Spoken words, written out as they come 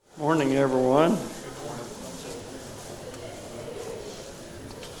Morning, everyone.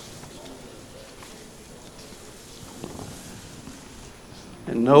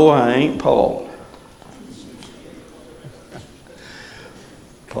 And no, I ain't Paul.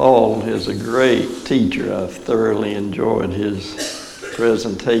 Paul is a great teacher. I've thoroughly enjoyed his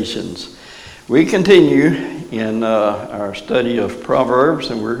presentations. We continue in our study of Proverbs,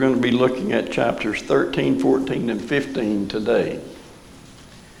 and we're going to be looking at chapters 13, 14, and 15 today.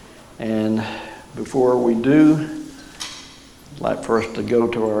 And before we do, I'd like for us to go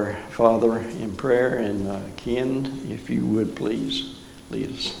to our Father in prayer. And Ken, if you would please lead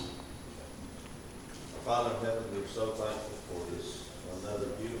us. Father in heaven, we're so thankful for this another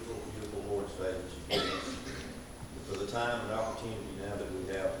beautiful, beautiful Lord's Day that you've given us. For the time and opportunity now that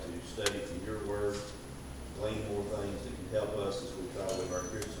we have to study from your word, glean more things that can help us as we try to live our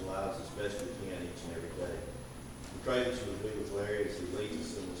Christian lives as best we can each and every day. We pray that you would be with Larry as he leads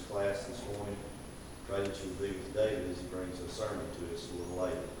us in this class this morning. Pray that you would be with David as he brings a sermon to us a little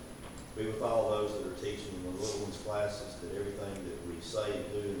later. Be with all those that are teaching in the little ones' classes, that everything that we say and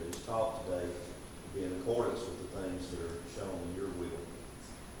do and is taught today will be in accordance with the things that are shown in your will.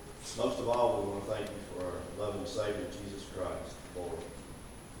 Most of all, we want to thank you for our loving Savior, Jesus Christ, for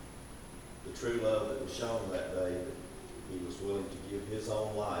the true love that was shown that day, that he was willing to give his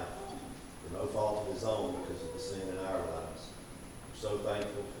own life for no fault of his own because of the sin in our lives. We're so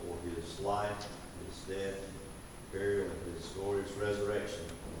thankful for his life, his death, burial, and his glorious resurrection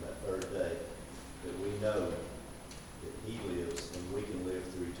on that third day, that we know that he lives and we can live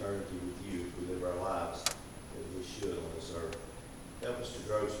through eternity with you if we live our lives as we should on this earth. Help us to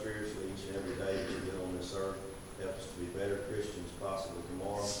grow spiritually each and every day that we get on this earth. Help us to be better Christians possibly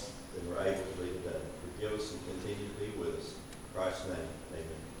tomorrow than we're able to be today. Forgive us and continue to be with us. In Christ's name,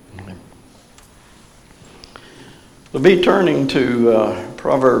 amen. We'll be turning to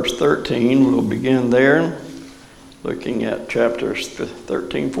Proverbs 13. We'll begin there, looking at chapters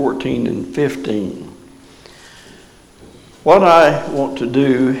 13, 14, and 15. What I want to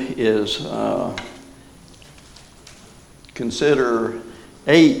do is consider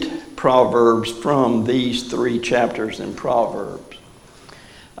 8 Proverbs from these 3 chapters in Proverbs.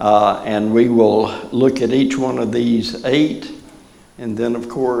 And we will look at each one of these 8. And then, of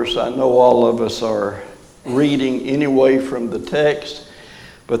course, I know all of us are reading anyway from the text,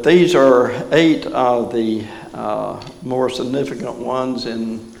 but these are 8 of the more significant ones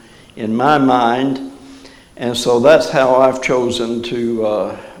in my mind. And so that's how I've chosen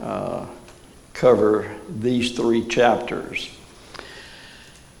to cover these 3 chapters.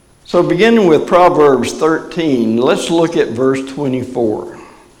 So beginning with Proverbs 13, let's look at verse 24.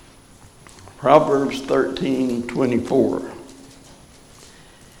 Proverbs 13:24,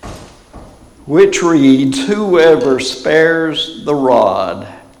 which reads, "Whoever spares the rod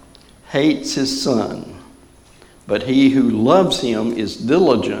hates his son, but he who loves him is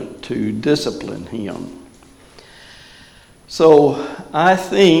diligent to discipline him." So I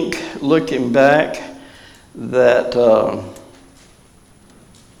think, looking back, that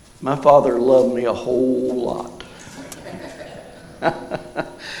my father loved me a whole lot.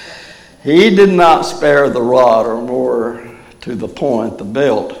 He did not spare the rod, or more to the point, the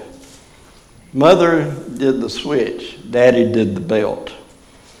belt. Mother did the switch. Daddy did the belt.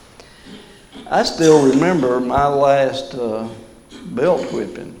 I still remember my last belt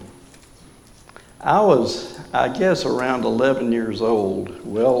whipping. I was, I guess, around 11 years old,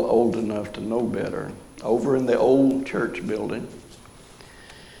 well old enough to know better, over in the old church building.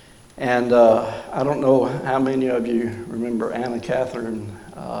 And I don't know how many of you remember Anna Catherine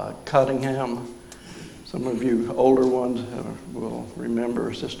Cunningham. Some of you older ones will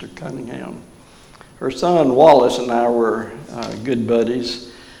remember Sister Cunningham. Her son Wallace and I were good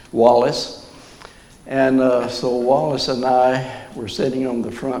buddies, Wallace. And so Wallace and I were sitting on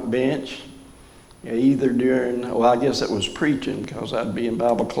the front bench, either during, well, I guess it was preaching because I'd be in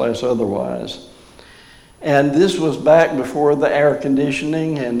Bible class otherwise. And this was back before the air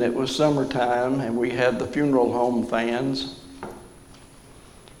conditioning, and it was summertime, and we had the funeral home fans.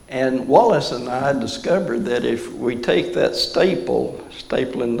 And Wallace and I discovered that if we take that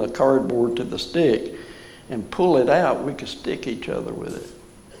stapling the cardboard to the stick, and pull it out, we could stick each other with it.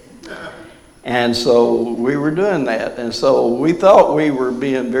 And so we were doing that. And so we thought we were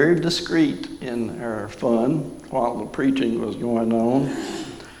being very discreet in our fun while the preaching was going on.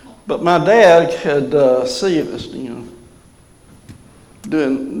 But my dad could see us,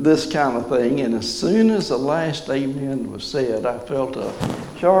 doing this kind of thing. And as soon as the last amen was said, I felt a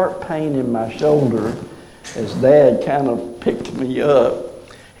sharp pain in my shoulder as Dad kind of picked me up.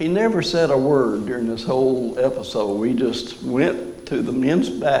 He never said a word during this whole episode. We just went to the men's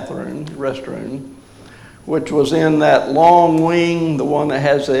restroom, which was in that long wing, the one that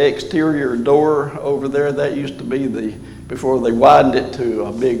has the exterior door over there. That used to be before they widened it to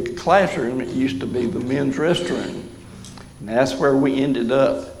a big classroom, it used to be the men's restroom. And that's where we ended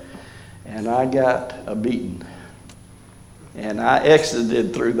up. And I got a beating. And I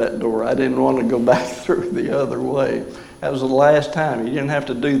exited through that door. I didn't want to go back through the other way. That was the last time. You didn't have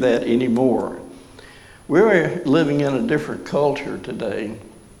to do that anymore. We're living in a different culture today.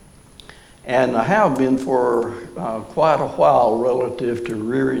 And I have been for quite a while relative to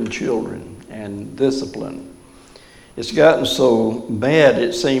rearing children and discipline. It's gotten so bad,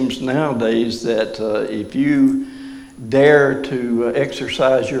 it seems nowadays, that if you dare to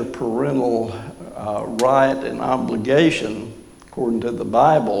exercise your parental right and obligation, according to the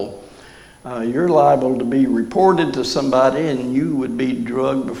Bible, you're liable to be reported to somebody, and you would be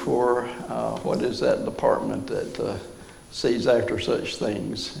drugged before, what is that department that sees after such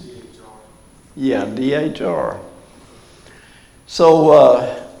things? Yeah, DHR.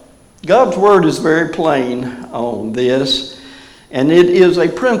 So God's word is very plain on this, and it is a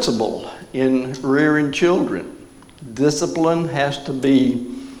principle in rearing children. Discipline has to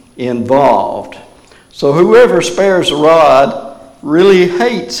be involved. So whoever spares a rod really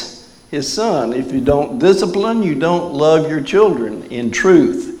hates his son. If you don't discipline, you don't love your children in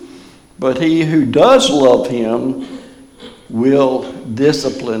truth. But he who does love him will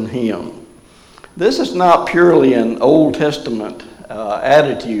discipline him. This is not purely an Old Testament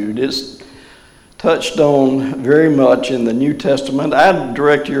attitude. It's touched on very much in the New Testament. I'd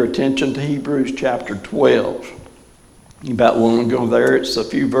direct your attention to Hebrews chapter 12. You about want to go there. It's a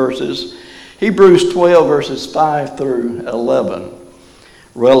few verses. Hebrews 12 verses 5 through 11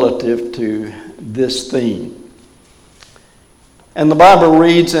 relative to this theme. And the Bible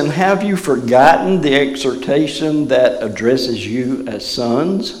reads, "And have you forgotten the exhortation that addresses you as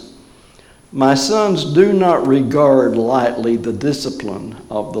sons? My sons, do not regard lightly the discipline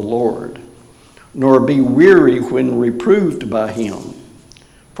of the Lord, nor be weary when reproved by him.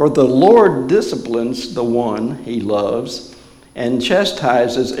 For the Lord disciplines the one he loves, and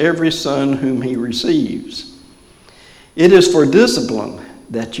chastises every son whom he receives. It is for discipline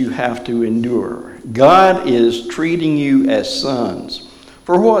that you have to endure. God is treating you as sons.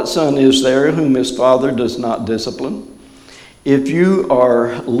 For what son is there whom his father does not discipline? If you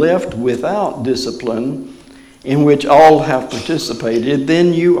are left without discipline, in which all have participated,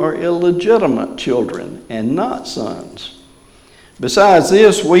 then you are illegitimate children and not sons. Besides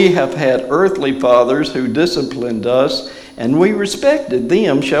this, we have had earthly fathers who disciplined us, and we respected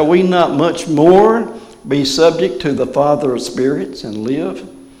them. Shall we not much more be subject to the Father of spirits and live?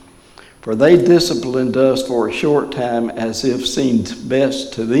 For they disciplined us for a short time as if seemed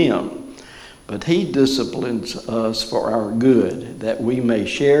best to them. But he disciplines us for our good, that we may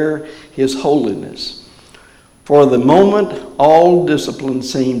share his holiness. For the moment, all discipline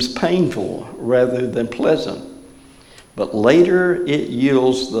seems painful rather than pleasant, but later it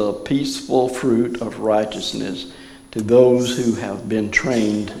yields the peaceful fruit of righteousness to those who have been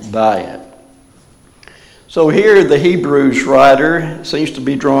trained by it." So here the Hebrews writer seems to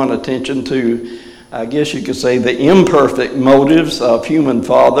be drawing attention to, I guess you could say, the imperfect motives of human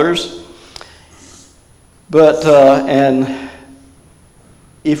fathers. But, and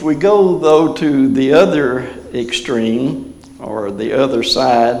if we go, though, to the other extreme, or the other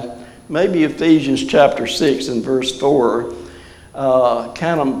side, maybe Ephesians chapter 6 and verse 4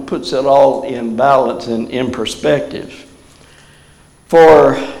 kind of puts it all in balance and in perspective.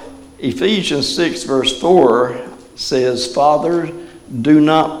 For Ephesians 6 verse 4 says, "Fathers, do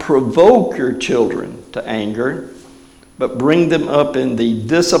not provoke your children to anger, but bring them up in the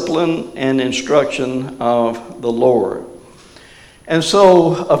discipline and instruction of the Lord." And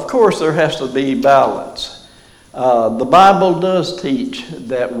so, of course, there has to be balance. The Bible does teach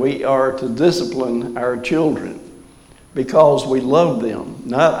that we are to discipline our children because we love them,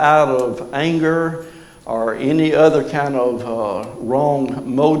 not out of anger or any other kind of wrong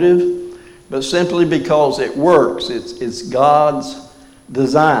motive, but simply because it works. It's God's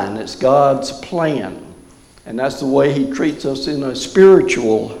design. It's God's plan. And that's the way he treats us in a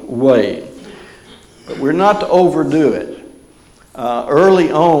spiritual way. But we're not to overdo it.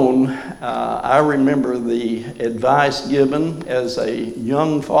 Early on, I remember the advice given as a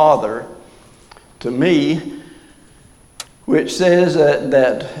young father to me, which says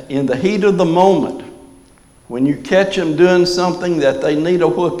that in the heat of the moment, when you catch them doing something that they need a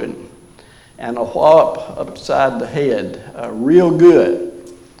whooping and a whop upside the head, real good,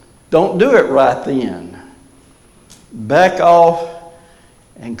 don't do it right then. Back off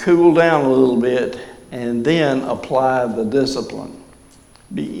and cool down a little bit, and then apply the discipline.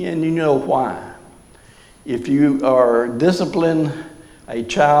 And you know why. If you are disciplining a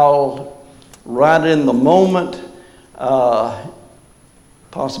child right in the moment,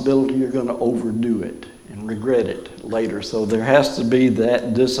 possibility you're going to overdo it and regret it later. So there has to be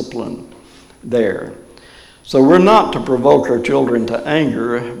that discipline there. So we're not to provoke our children to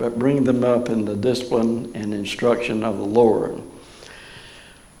anger, but bring them up in the discipline and instruction of the Lord.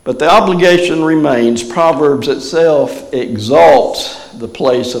 But the obligation remains. Proverbs itself exalts the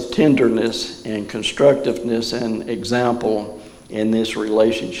place of tenderness and constructiveness and example in this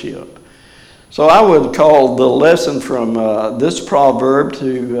relationship. So I would call the lesson from this proverb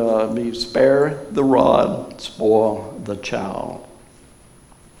to be spare the rod, spoil the child.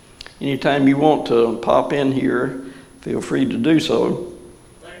 Anytime you want to pop in here, feel free to do so.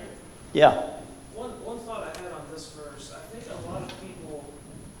 Larry? Yeah. One thought I had on this verse, I think a lot of people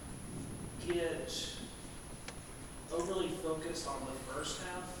get overly focused on the first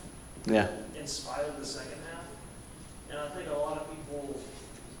half Yeah. in spite of the second half. And I think a lot of people,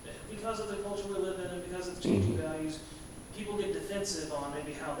 because of the culture we live in and because of the changing values, people get defensive on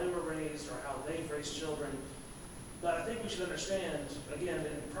maybe how they were raised or how they've raised children. But I think we should understand, again,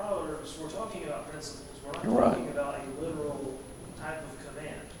 in Proverbs, we're talking about principles. We're not talking about a literal type of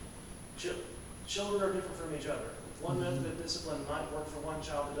command. Children are different from each other. One method of discipline might work for one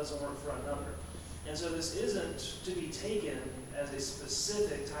child, it doesn't work for another. And so this isn't to be taken as a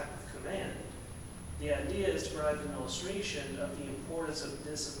specific type of command. The idea is to provide an illustration of the importance of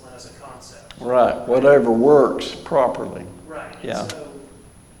discipline as a concept. Right. Whatever works properly. Right. And Yeah. so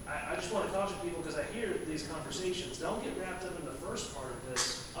I just want to caution people, because I hear these conversations, don't get wrapped up in the first part of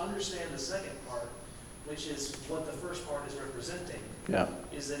this. Understand the second part, which is what the first part is representing. Yeah.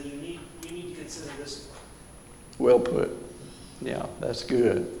 Is that you need to consider discipline. Well put. Yeah, that's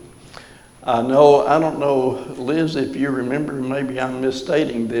good. I don't know, Liz, if you remember, maybe I'm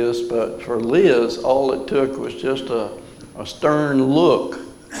misstating this, but for Liz, all it took was just a stern look,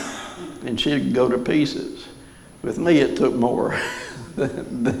 and she'd go to pieces. With me, it took more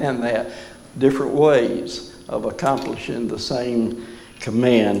than that. Different ways of accomplishing the same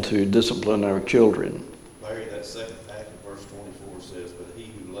command to discipline our children. Larry, that second half of verse 24 says, "But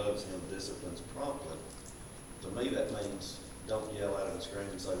he who loves him disciplines promptly." To me, that means don't yell at him and scream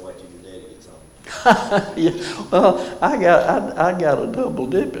and say, "Wait till your daddy gets home." Yeah, well, I got a double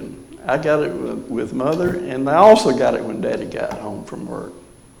dipping. I got it with Mother, and I also got it when Daddy got home from work.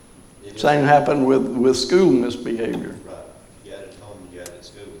 Same happened with school misbehavior. Right. You got it at home, you got it at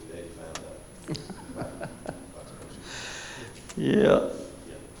school, if Daddy found out. Yeah.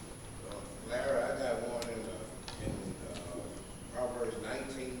 Larry, I got one in Proverbs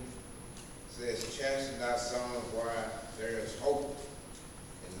 19. Says, "Chasten thy son while there is hope,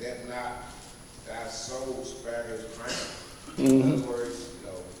 and let not thy soul spare his crown." In other words,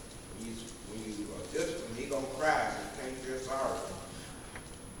 when you are disciplined, he gonna cry. You can't feel sorry for him.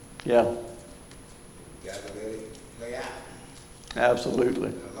 Yeah. You gotta let it play out. Absolutely.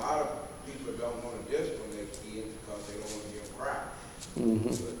 And a lot of people don't want to discipline their kids because they don't want to hear them cry. Mm-hmm.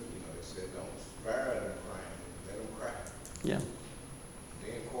 But they said don't spare them crying, let them cry. Yeah.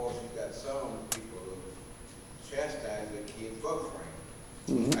 Then of course you got some people who chastise their kids for crying.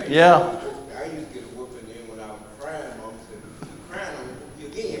 Mm-hmm. Yeah. I used to get a whooping then when I was crying. Mom said, "Keep crying, I'm gonna whoop you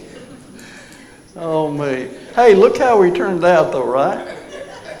again." Oh, me. Hey, look how we turned out, though, right?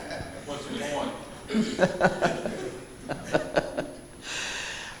 What's the point?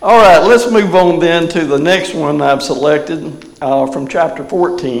 All right, let's move on then to the next one I've selected from chapter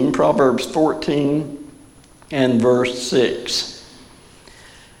 14, Proverbs 14 and verse 6.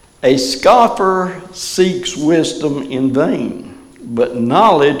 "A scoffer seeks wisdom in vain, but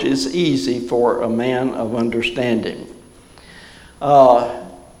knowledge is easy for a man of understanding."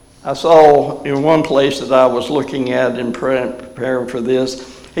 I saw in one place that I was looking at in preparing for this,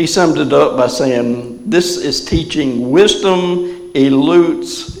 he summed it up by saying, this is teaching wisdom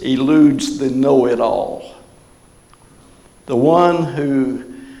eludes the know-it-all. The one who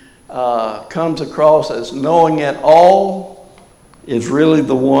comes across as knowing it all is really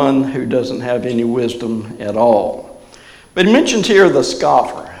the one who doesn't have any wisdom at all. But he mentions here the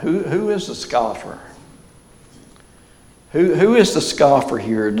scoffer. Who is the scoffer? Who is the scoffer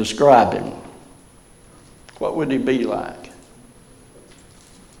here? Describe him. What would he be like?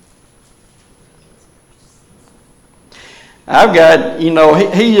 I've got,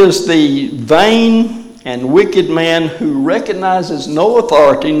 he is the vain and wicked man who recognizes no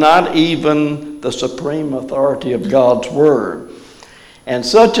authority, not even the supreme authority of God's word. And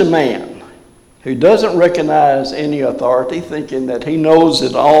such a man who doesn't recognize any authority, thinking that he knows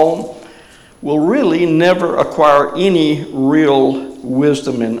it all, will really never acquire any real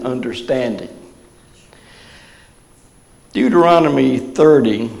wisdom and understanding. Deuteronomy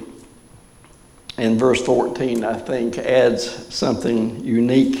 30 and verse 14, I think, adds something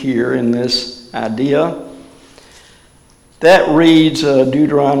unique here in this idea. That reads,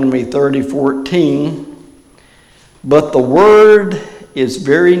 Deuteronomy 30:14, "But the word is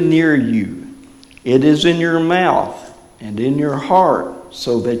very near you. It is in your mouth and in your heart,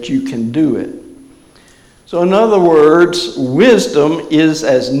 so that you can do it." So in other words, wisdom is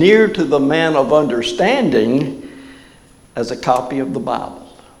as near to the man of understanding as a copy of the Bible.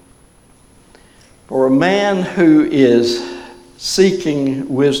 For a man who is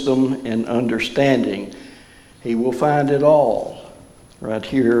seeking wisdom and understanding, he will find it all right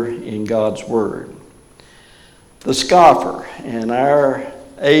here in God's Word. The scoffer, and our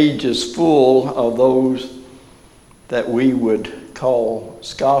age is full of those that we would call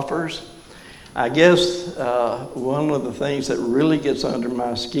scoffers. I guess one of the things that really gets under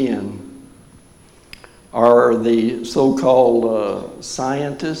my skin are the so-called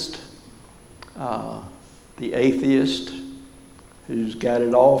scientist, the atheist, who's got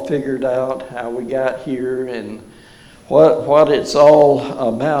it all figured out, how we got here and what it's all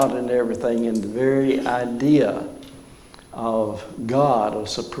about and everything, and the very idea of God, a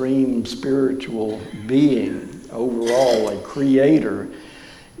supreme spiritual being, overall a creator,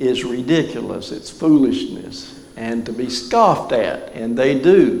 is ridiculous. It's foolishness and to be scoffed at, and they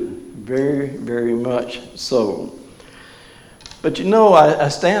do, very, very much so. But you know, I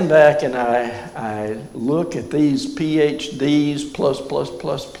stand back and I look at these PhDs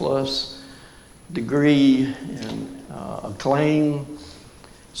plus degree and acclaim,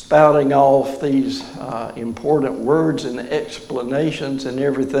 spouting off these important words and explanations and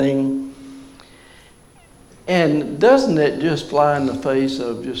everything. And doesn't it just fly in the face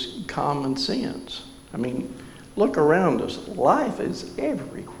of just common sense? I mean, look around us. Life is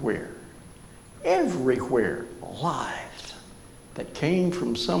everywhere. Everywhere. Life that came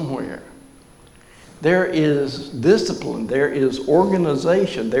from somewhere. There is discipline. There is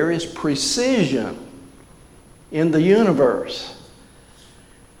organization. There is precision in the universe.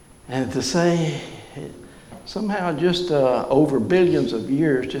 And to say somehow just over billions of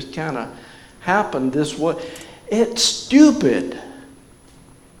years just kind of happened this way, it's stupid.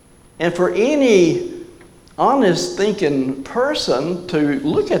 And for any honest thinking person to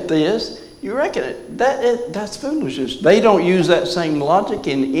look at this, you reckon that's foolishness. They don't use that same logic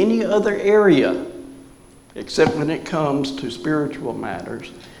in any other area except when it comes to spiritual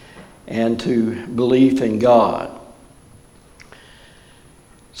matters and to belief in God.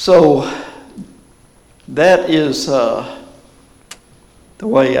 So that is the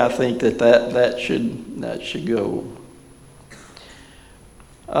way I think that should go.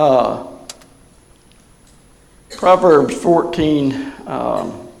 Proverbs 14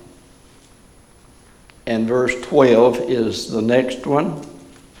 and verse 12 is the next one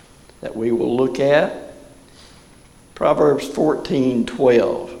that we will look at. Proverbs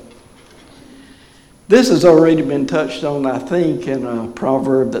 14:12. This has already been touched on, I think, in a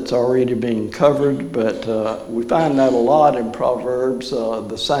proverb that's already been covered, but we find that a lot in Proverbs.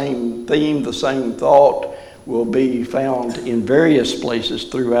 The same theme, the same thought will be found in various places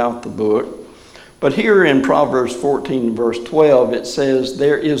throughout the book. But here in Proverbs 14, verse 12, it says,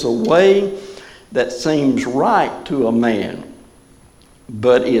 "There is a way that seems right to a man,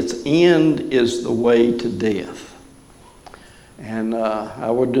 but its end is the way to death." And I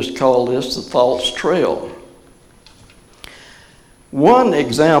would just call this the false trail. One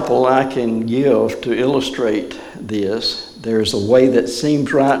example I can give to illustrate this: there's a way that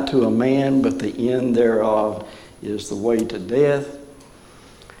seems right to a man, but the end thereof is the way to death.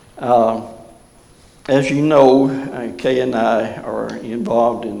 As you know, Kay and I are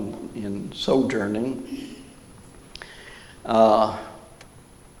involved in sojourning.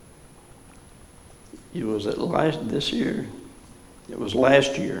 This year? It was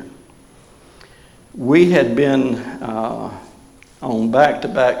last year. We had been on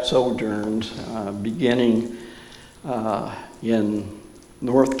back-to-back sojourns, beginning in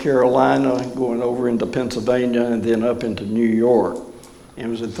North Carolina, going over into Pennsylvania, and then up into New York. It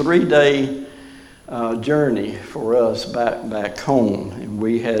was a 3-day journey for us back home, and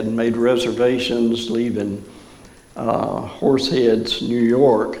we had made reservations leaving Horseheads, New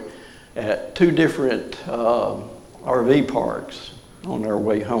York, at 2 different RV parks on our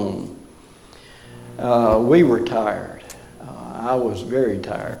way home. We were tired. I was very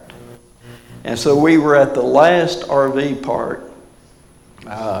tired. And so we were at the last RV park,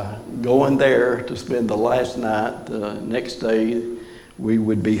 going there to spend the last night. The next day we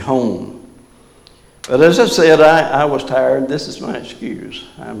would be home. But as I said, I was tired. This is my excuse.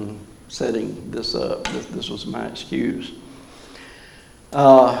 I'm setting this up. This was my excuse.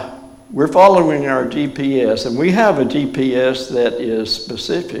 We're following our GPS, and we have a GPS that is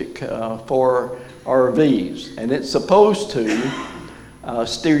specific for RVs, and it's supposed to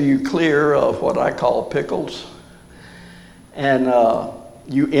steer you clear of what I call pickles. And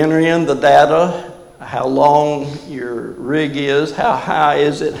you enter in the data, how long your rig is, how high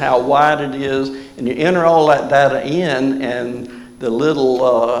is it, how wide it is, and you enter all that data in, and the little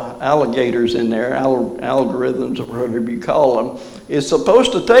alligators in there, algorithms or whatever you call them, is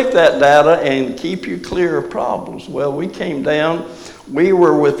supposed to take that data and keep you clear of problems. Well, we came down, we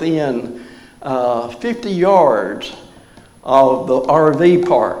were within 50 yards of the RV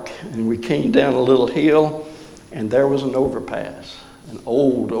park, and we came down a little hill, and there was an overpass, an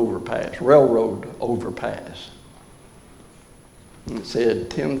old overpass, railroad overpass. And it said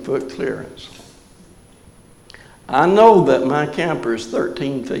 10-foot clearance. I know that my camper is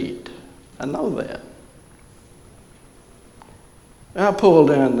 13 feet. I know that. I pull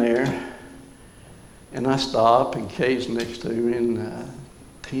down there, and I stop and case next to him in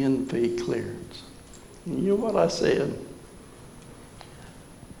 10 feet clearance. And you know what I said?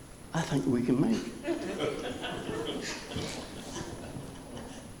 I think we can make it.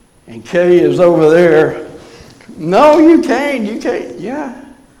 And Kay is over there. No, you can't. You can't. Yeah.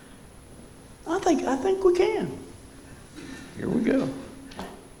 I think we can. Here we go.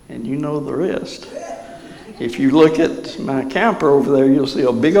 And you know the rest. If you look at my camper over there, you'll see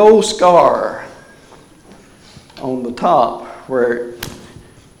a big old scar on the top where it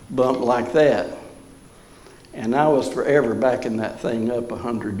bumped like that. And I was forever backing that thing up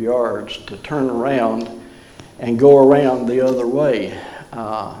 100 yards to turn around and go around the other way.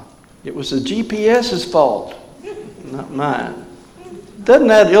 It was the GPS's fault, not mine. Doesn't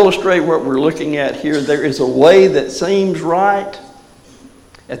that illustrate what we're looking at here? There is a way that seems right.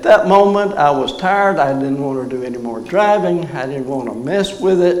 At that moment, I was tired. I didn't want to do any more driving. I didn't want to mess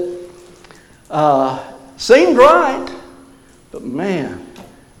with it. Seemed right, but man,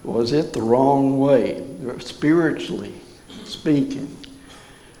 was it the wrong way, spiritually speaking.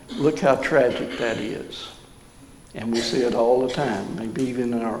 Look how tragic that is. And we see it all the time, maybe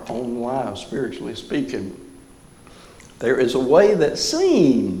even in our own lives, spiritually speaking. There is a way that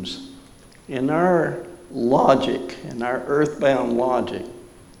seems, in our logic, in our earthbound logic,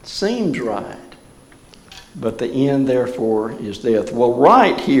 seems right, but the end, therefore, is death. Well,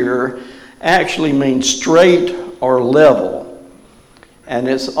 right here actually means straight or level. And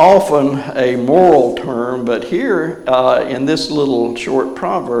it's often a moral term, but here in this little short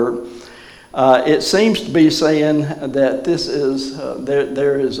proverb, it seems to be saying that this is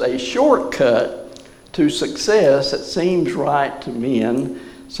there is a shortcut to success that seems right to men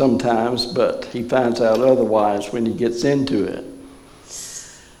sometimes, but he finds out otherwise when he gets into it.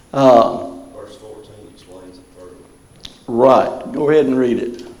 Verse 14 explains it further. Right. Go ahead and read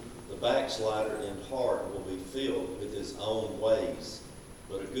it. The backslider in heart will be filled with his own ways,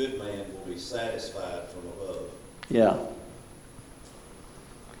 but a good man will be satisfied from above. Yeah.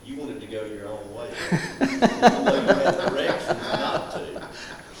 You wanted to go your own way. Although you had directions not to.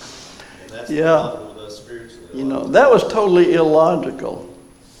 And that's the problem with us spiritually. You know, that was totally illogical.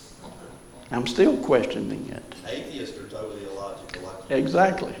 I'm still questioning it. Atheists are totally illogical.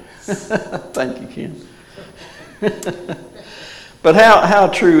 Exactly. Thank you, Ken. But how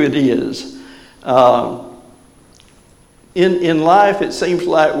true it is. In life, it seems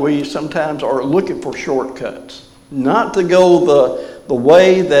like we sometimes are looking for shortcuts. Not to go the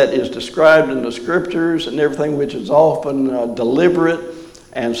way that is described in the scriptures and everything, which is often deliberate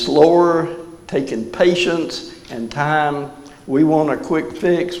and slower, taking patience and time. We want a quick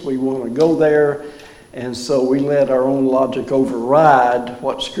fix. We want to go there. And so we let our own logic override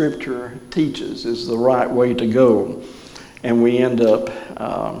what Scripture teaches is the right way to go. And we end up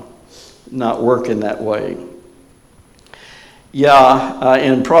not working that way.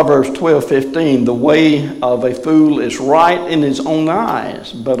 In Proverbs 12:15, the way of a fool is right in his own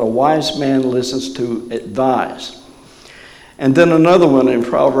eyes, but a wise man listens to advice. And then another one in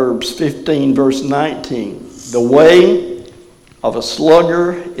Proverbs 15, verse 19, the way of a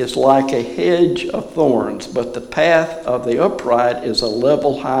sluggard is like a hedge of thorns, but the path of the upright is a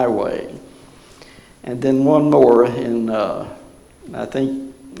level highway. And then one more in,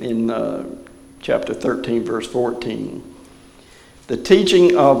 chapter 13, verse 14. The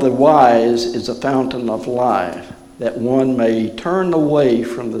teaching of the wise is a fountain of life, that one may turn away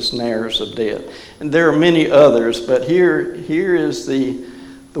from the snares of death. And there are many others, but here is the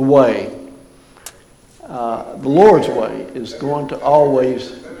way. The Lord's way is going to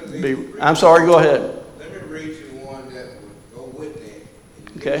always I'm sorry, go ahead. Let me read you one that would go with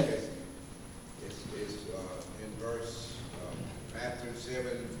that. Okay. It's in verse Matthew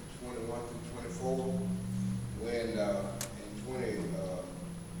 7:21-24, when in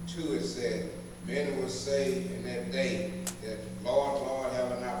 22 it said, many will say in that day that, Lord, Lord,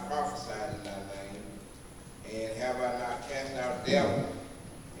 have I not prophesied in thy name? And have I not cast out devils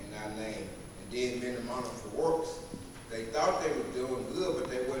in thy name? And did many wonderful works? They thought they were doing good, but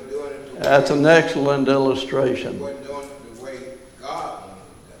they weren't doing it the way. That's an excellent illustration. They weren't doing it the way God wanted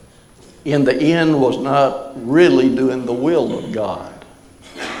it In the end, was not really doing the will of God.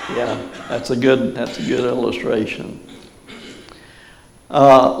 Yeah, that's a good illustration.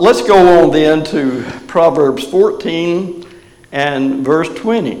 Let's go on then to Proverbs 14 and verse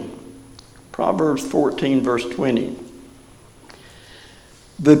 20. Proverbs 14, verse 20.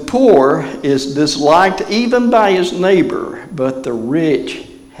 The poor is disliked even by his neighbor, but the rich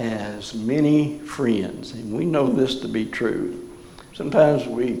has many friends. And we know this to be true. Sometimes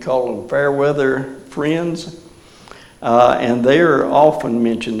we call them fair weather friends, and they are often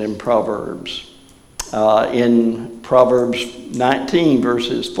mentioned in Proverbs. In Proverbs 19,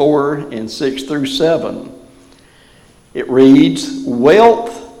 verses 4 and 6 through 7, it reads,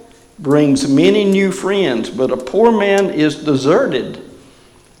 wealth brings many new friends, but a poor man is deserted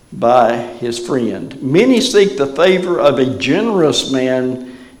by his friend. Many seek the favor of a generous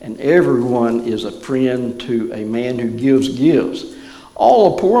man, and everyone is a friend to a man who gives gifts.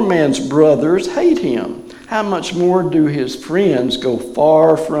 All a poor man's brothers hate him. How much more do his friends go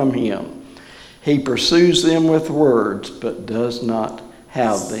far from him? He pursues them with words, but does not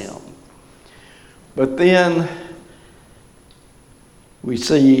have them. But then we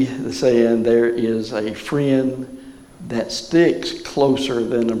see the saying, there is a friend that sticks closer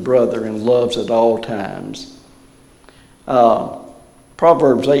than a brother and loves at all times.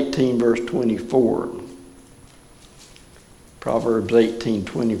 Proverbs 18, verse 24. Proverbs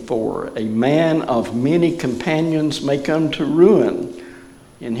 18:24. A man of many companions may come to ruin.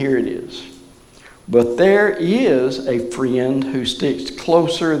 And here it is. But there is a friend who sticks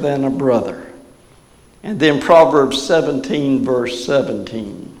closer than a brother. And then Proverbs 17, verse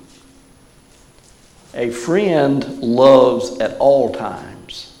 17. A friend loves at all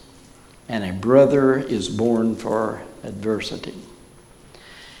times, and a brother is born for adversity.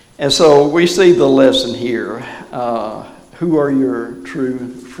 And so we see the lesson here. Who are your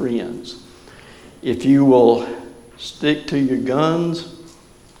true friends? If you will stick to your guns,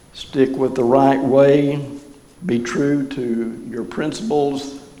 stick with the right way, be true to your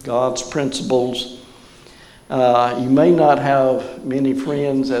principles, God's principles, you may not have many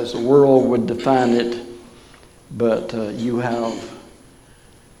friends as the world would define it, but you have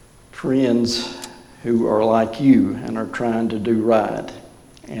friends who are like you and are trying to do right,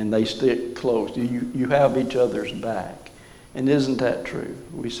 and they stick close. You have each other's back. And isn't that true?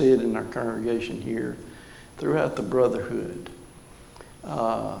 We see it in our congregation here, throughout the brotherhood.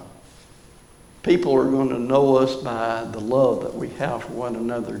 People are going to know us by the love that we have for one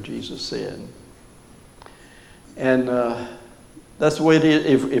another, Jesus said. And that's the way it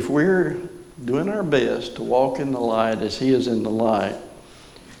is. If we're doing our best to walk in the light as He is in the light,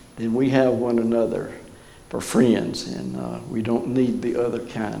 then we have one another for friends, and we don't need the other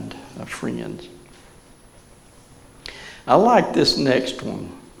kind of friends. I like this next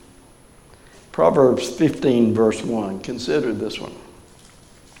one. Proverbs 15, verse 1. Consider this one.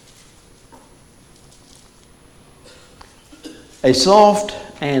 A soft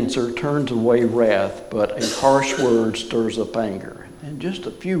answer turns away wrath, but a harsh word stirs up anger. And just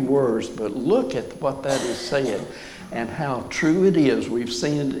a few words, but look at what that is saying and how true it is. We've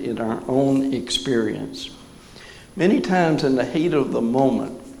seen it in our own experience. Many times in the heat of the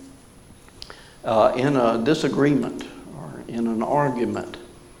moment, in a disagreement or in an argument,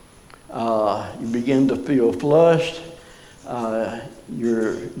 you begin to feel flushed.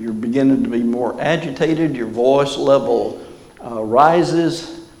 You're beginning to be more agitated. Your voice level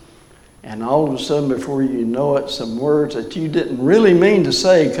rises. And all of a sudden, before you know it, some words that you didn't really mean to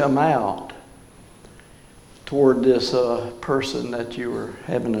say come out toward this person that you were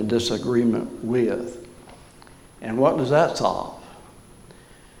having a disagreement with. And what does that solve?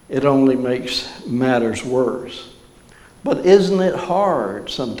 It only makes matters worse. But isn't it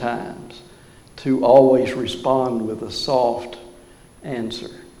hard sometimes to always respond with a soft answer?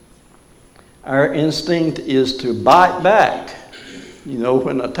 Our instinct is to bite back. You know,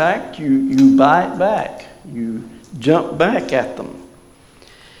 when attacked, you bite back. You jump back at them.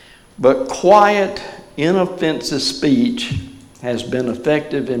 But quiet, inoffensive speech has been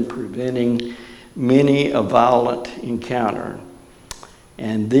effective in preventing many a violent encounter.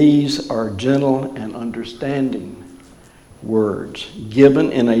 And these are gentle and understanding words,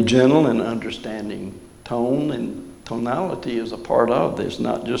 given in a gentle and understanding tone, and tonality is a part of this,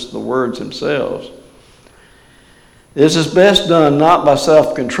 not just the words themselves. This is best done not by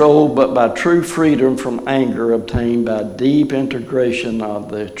self-control, but by true freedom from anger obtained by deep integration of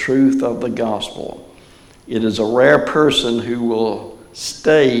the truth of the gospel. It is a rare person who will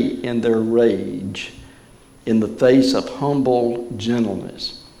stay in their rage in the face of humble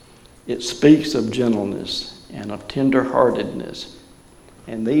gentleness. It speaks of gentleness and of tenderheartedness.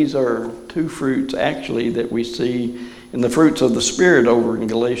 And these are two fruits, actually, that we see in the fruits of the Spirit over in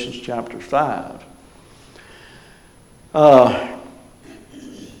Galatians chapter 5.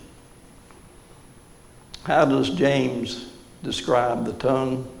 How does James describe the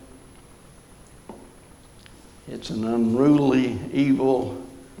tongue? It's an unruly evil.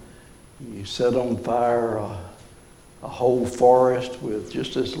 You set on fire a whole forest with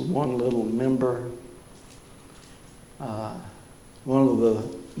just this one little member. One of the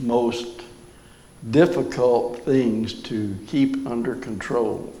most difficult things to keep under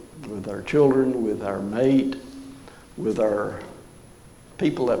control with our children, with our mate, with our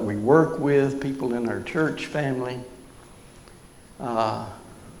people that we work with, people in our church family.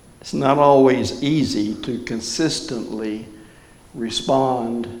 It's not always easy to consistently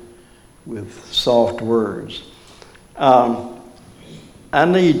respond with soft words. I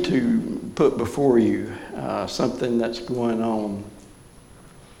need to put before you something that's going on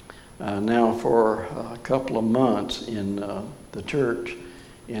now for a couple of months in the church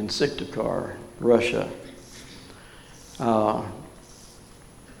in Syktyvkar, Russia.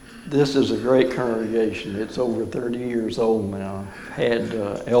 This is a great congregation. It's over 30 years old now. Had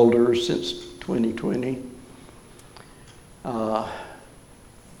elders since 2020.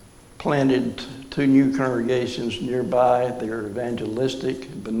 Planted 2 new congregations nearby. They're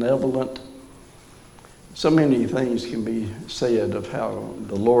evangelistic, benevolent. So many things can be said of how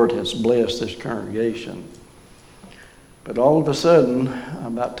the Lord has blessed this congregation. But all of a sudden,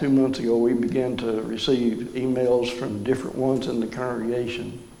 about 2 months ago, we began to receive emails from different ones in the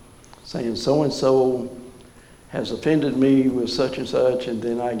congregation saying so-and-so has offended me with such and such, and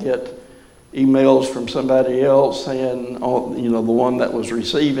then I get emails from somebody else saying, the one that was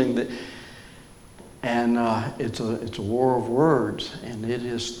receiving that, and it's a war of words, and it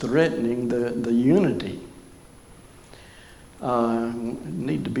is threatening the unity.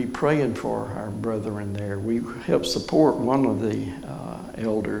 Need to be praying for our brethren there. We help support one of the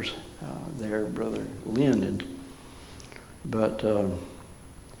elders there, Brother Leonid, but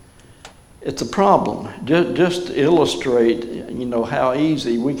it's a problem. Just to illustrate, how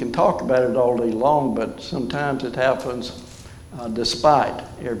easy we can talk about it all day long, but sometimes it happens despite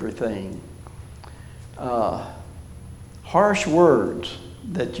everything. Harsh words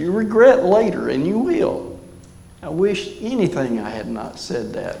that you regret later, and you will. I wish anything I had not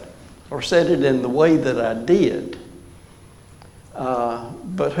said that, or said it in the way that I did.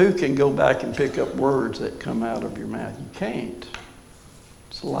 But who can go back and pick up words that come out of your mouth? You can't.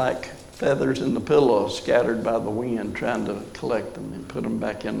 It's like feathers in the pillow scattered by the wind, trying to collect them and put them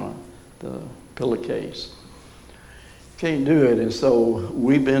back in the pillowcase. Can't do it. And so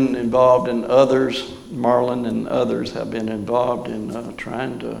we've been involved in others. Marlon and others have been involved in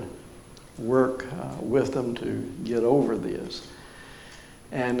trying to work with them to get over this.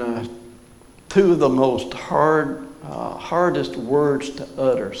 And 2 of the most hardest words to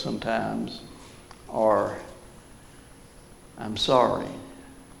utter sometimes are, "I'm sorry,"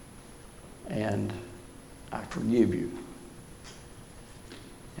 and "I forgive you."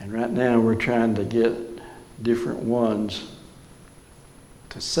 And right now we're trying to get different ones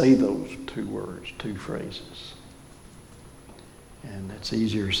to say those 2 words, 2 phrases. And it's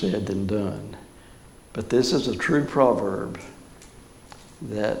easier said than done. But this is a true proverb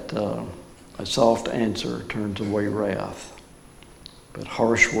that a soft answer turns away wrath, but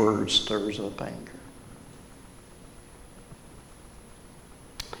harsh words stirs up anger.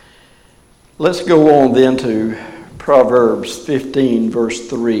 Let's go on then to Proverbs 15, verse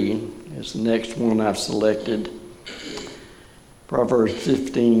 3. It's the next one I've selected. Proverbs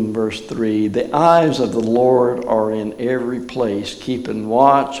 15, verse 3. "The eyes of the Lord are in every place, keeping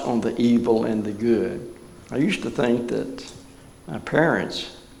watch on the evil and the good." I used to think that my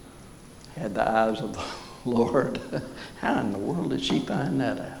parents had the eyes of the Lord. How in the world did she find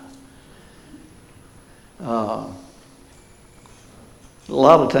that out? A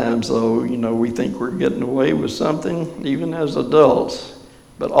lot of times, though, we think we're getting away with something, even as adults.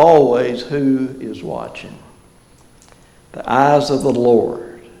 But always, who is watching? The eyes of the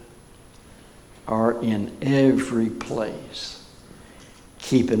Lord are in every place,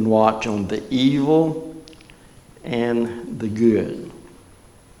 keeping watch on the evil and the good.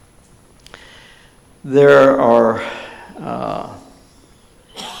 There are a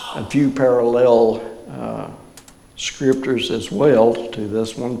few parallel scriptures as well to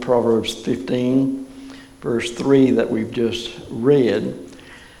this one, Proverbs 15, verse 3 that we've just read.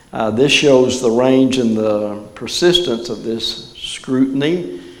 This shows the range and the persistence of this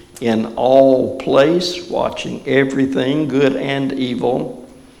scrutiny in all place, watching everything, good and evil.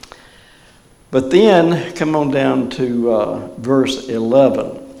 But then, come on down to verse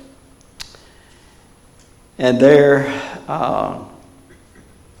 11. And there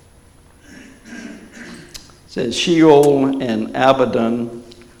says, Sheol and Abaddon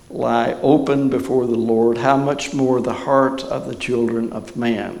lie open before the Lord. How much more the heart of the children of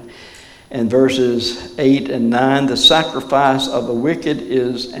man? And verses 8 and 9, the sacrifice of the wicked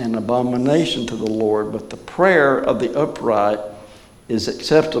is an abomination to the Lord, but the prayer of the upright is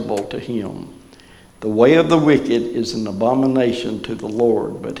acceptable to him. The way of the wicked is an abomination to the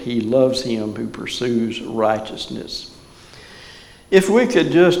Lord, but he loves him who pursues righteousness. If we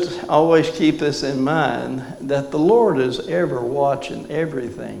could just always keep this in mind, that the Lord is ever watching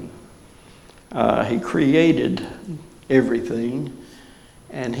everything. He created everything,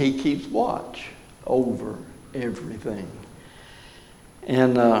 and he keeps watch over everything.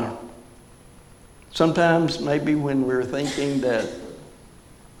 And sometimes maybe when we're thinking that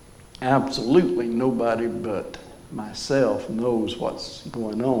absolutely nobody but myself knows what's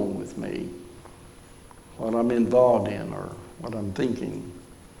going on with me, what I'm involved in, or what I'm thinking.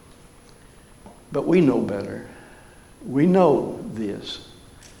 But we know better. We know this,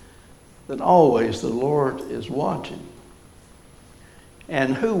 that always the Lord is watching.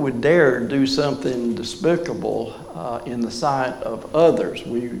 And who would dare do something despicable in the sight of others?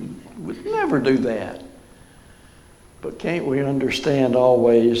 We would never do that. But can't we understand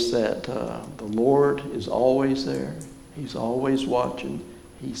always that the Lord is always there? He's always watching.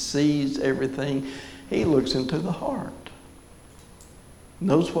 He sees everything. He looks into the heart.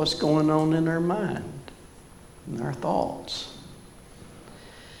 Knows what's going on in our mind, in our thoughts.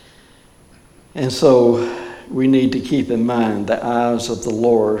 And so we need to keep in mind the eyes of the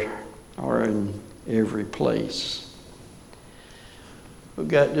Lord are in every place. We've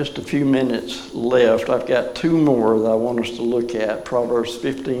got just a few minutes left. I've got two more that I want us to look at. Proverbs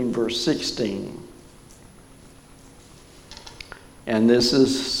 15, verse 16. And this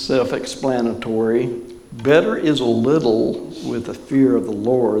is self-explanatory. Better is a little with the fear of the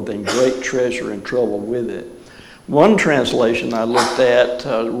Lord than great treasure and trouble with it. One translation I looked at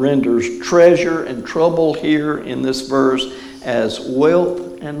renders treasure and trouble here in this verse as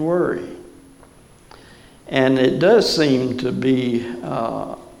wealth and worry. And it does seem to be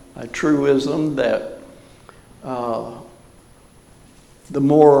a truism that the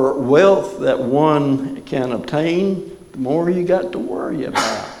more wealth that one can obtain, the more you got to worry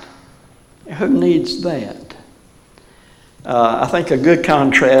about. Who needs that? I think a good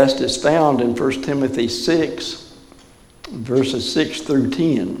contrast is found in 1 Timothy 6, verses 6 through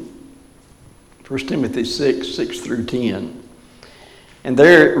 10. 1 Timothy 6, 6 through 10. And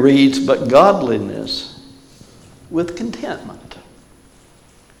there it reads, but godliness with contentment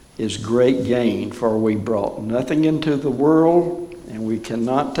is great gain, for we brought nothing into the world, and we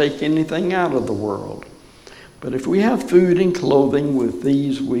cannot take anything out of the world. But if we have food and clothing, with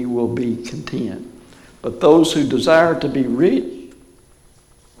these we will be content. But those who desire to be rich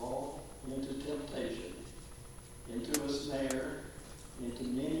fall into temptation, into a snare, into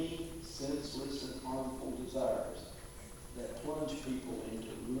many senseless and harmful desires that plunge people into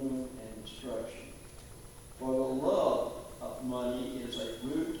ruin and destruction. For the love of money is a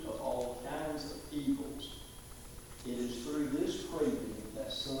root of all kinds of evils. It is through this craving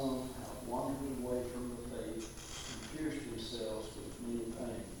that some have wandered away from the faith and pierced themselves with many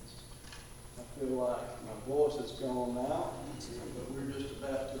pains. I feel like my voice has gone out, but we're just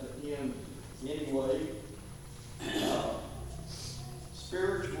about to the end anyway.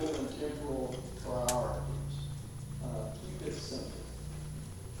 Spiritual and temporal priorities. Keep it simple.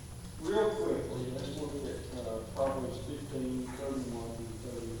 Real quickly, let's look at Proverbs 15, 31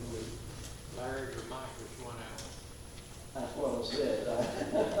 through 33. Larry, your mic was one out. That's what I said.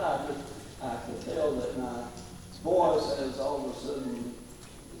 I could tell that my voice has all of a sudden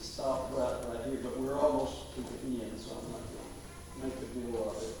stopped right here, but we're almost to the end, so I'm not going to make a deal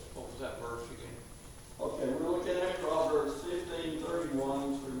of it. What was that verse again? Okay, we're looking at Proverbs 15,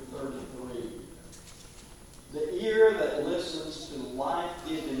 31 through 33. The ear that listens to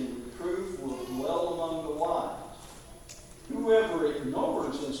life-giving reproof will dwell among the wise. Whoever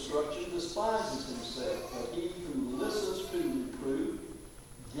ignores instruction despises himself, but he who listens to reproof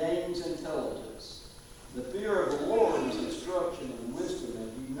gains intelligence. The fear of the Lord is instruction and wisdom,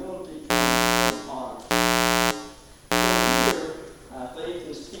 and humility comes from honor. So here, I think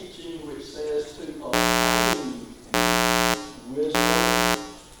this teaching which says to obtain wisdom,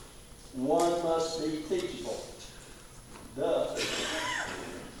 one must be teachable. Duh.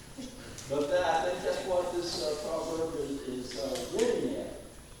 But I think that's what this proverb is getting at.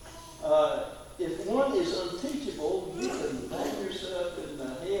 If one is unteachable, you can bang yourself in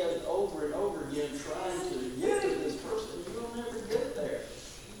the head over and over again trying to get to this person. You will never get there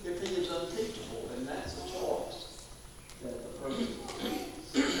if he is unteachable, and that's a choice that the person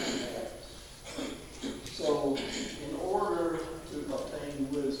has. So, in order to obtain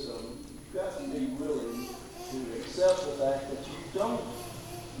wisdom, you've got to be willing to accept the fact that you don't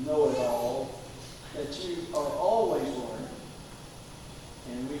know it all, that you are always learning.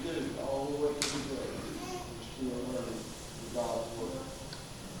 And we do, all the way to the grave. We're still learning God's word.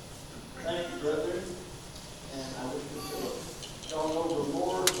 Thank you, brethren. And I wish we could have gone over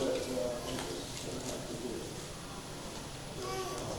more,